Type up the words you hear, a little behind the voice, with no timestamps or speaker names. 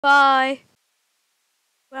Bye.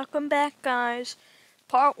 Welcome back, guys.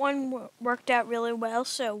 Part 1 worked out really well,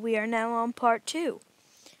 so we are now on part 2.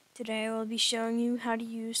 Today I will be showing you how to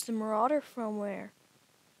use the Marauder firmware.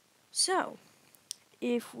 So,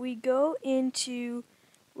 if we go into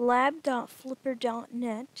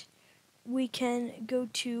lab.flipper.net, we can go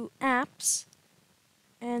to apps,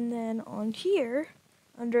 and then on here,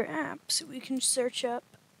 under apps, we can search up,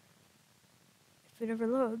 if it ever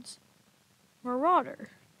loads, Marauder.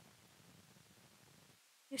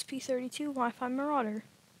 ESP32 Wi-Fi Marauder.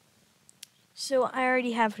 So I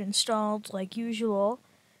already have it installed like usual.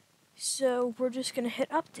 So we're just going to hit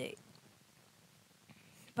update.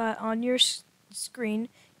 But on your screen,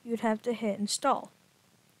 you'd have to hit install.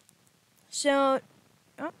 So,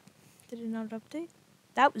 oh, did it not update?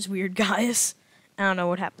 That was weird, guys. I don't know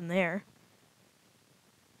what happened there.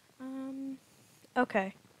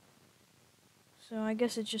 Okay. So I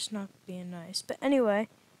guess it's just not being nice. But anyway,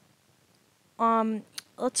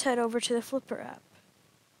 let's head over to the Flipper app.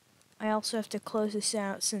 I also have to close this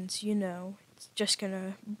out since, you know, it's just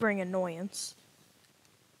gonna bring annoyance.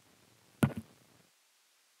 Back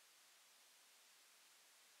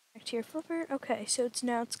to your Flipper. Okay, so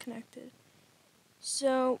it's connected.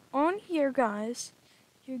 So on here, guys,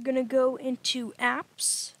 you're gonna go into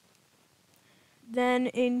apps, then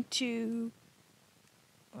into,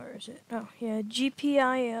 where is it? Oh yeah,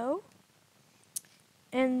 GPIO,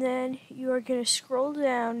 and then you are gonna scroll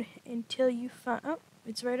down until you find, oh,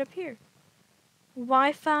 it's right up here.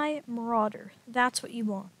 Wi-Fi Marauder. That's what you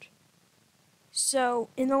want. So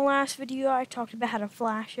in the last video I talked about how to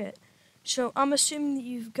flash it. So I'm assuming that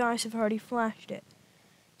you guys have already flashed it.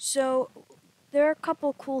 So there are a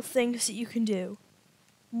couple cool things that you can do.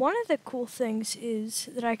 One of the cool things is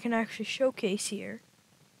that I can actually showcase here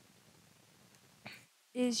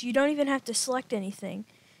is you don't even have to select anything.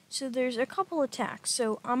 So there's a couple attacks.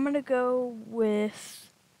 So I'm gonna go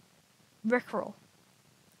with Rickroll.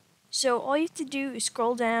 So all you have to do is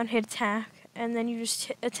scroll down, hit attack, and then you just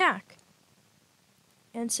hit attack.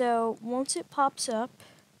 And so once it pops up,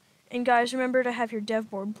 and guys, remember to have your dev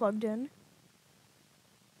board plugged in.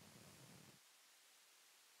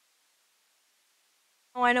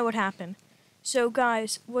 Oh, I know what happened. So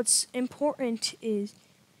guys, what's important is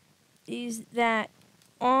that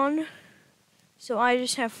so I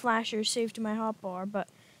just have flashers saved to my hotbar, but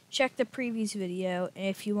check the previous video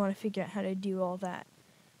if you want to figure out how to do all that.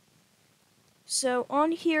 So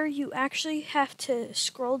on here, you actually have to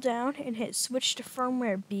scroll down and hit switch to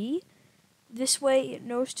firmware B. This way it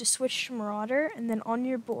knows to switch to Marauder, and then on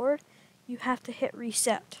your board, you have to hit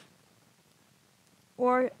reset.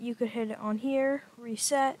 Or you could hit it on here,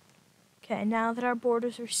 reset. Okay, now that our board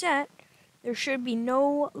is reset, there should be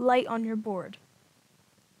no light on your board.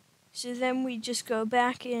 So then we just go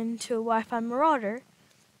back into Wi-Fi Marauder,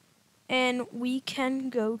 and we can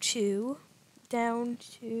go down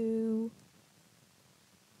to,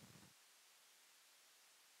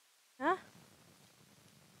 oh,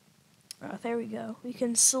 there we go. We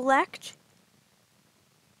can select,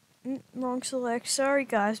 wrong select, sorry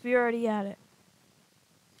guys, we already at it.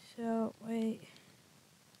 So, wait.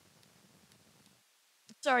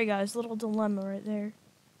 Sorry guys, little dilemma right there.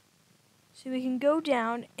 So we can go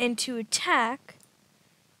down into attack,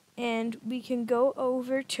 and we can go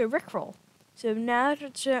over to Rickroll. So now that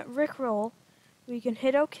it's at Rickroll, we can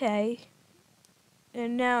hit OK,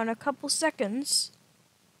 and now in a couple seconds,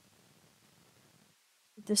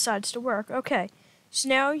 it decides to work. Okay, so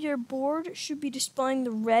now your board should be displaying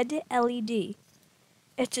the red LED.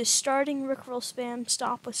 It's a starting Rickroll spam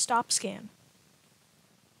stop with stop scan.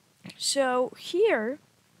 So here,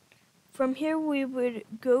 from here we would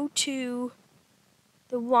go to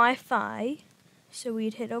the Wi-Fi. So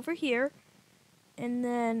we'd hit over here, and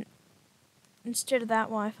then instead of that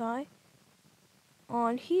Wi-Fi,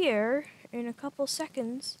 on here, in a couple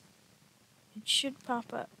seconds, it should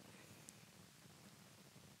pop up.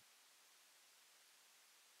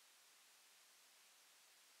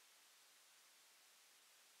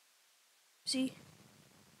 See?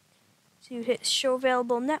 So you hit show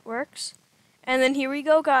available networks, and then here we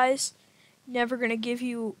go, guys. Never gonna give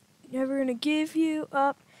you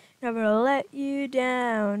up, never gonna let you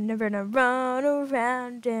down, never gonna run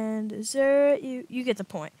around and desert you. You get the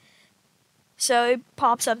point. So it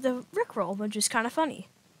pops up the Rickroll, which is kind of funny.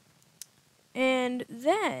 And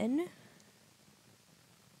then,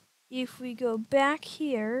 if we go back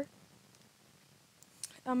here,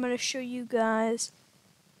 I'm gonna show you guys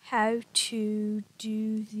how to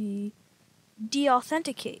do the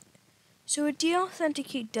deauthenticate. So what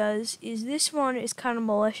deauthenticate does is, this one is kind of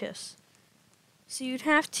malicious. So you'd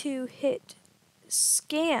have to hit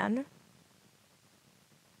scan,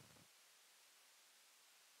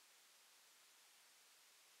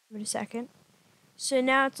 Give it a second. So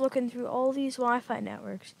now it's looking through all these Wi-Fi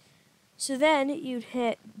networks. So then you'd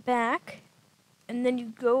hit back, and then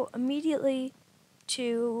you go immediately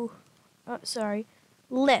to,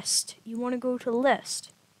 list. You want to go to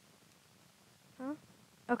list. Huh?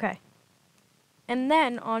 Okay. And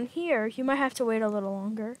then on here, you might have to wait a little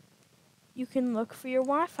longer. You can look for your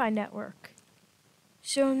Wi-Fi network.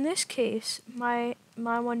 So in this case, my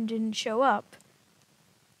one didn't show up.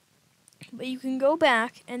 But you can go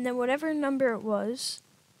back, and then whatever number it was,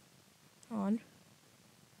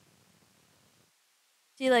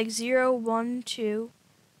 see, like 0, 1, 2,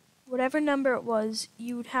 whatever number it was,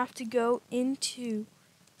 you would have to go into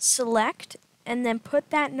select and then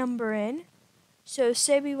put that number in. So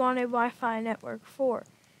say we wanted Wi-Fi network 4.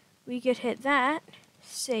 We could hit that,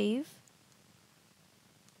 save,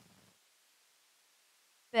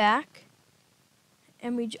 back,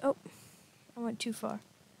 and I went too far.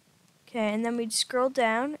 Okay, and then we'd scroll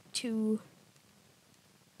down to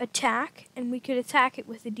attack, and we could attack it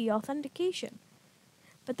with the deauthentication.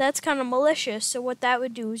 But that's kind of malicious, so what that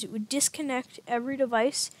would do is it would disconnect every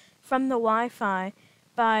device from the Wi-Fi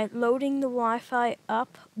by loading the Wi-Fi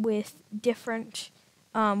up with different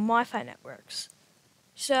Wi-Fi networks.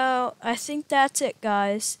 So I think that's it,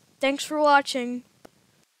 guys. Thanks for watching.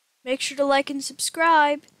 Make sure to like and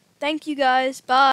subscribe. Thank you, guys. Bye.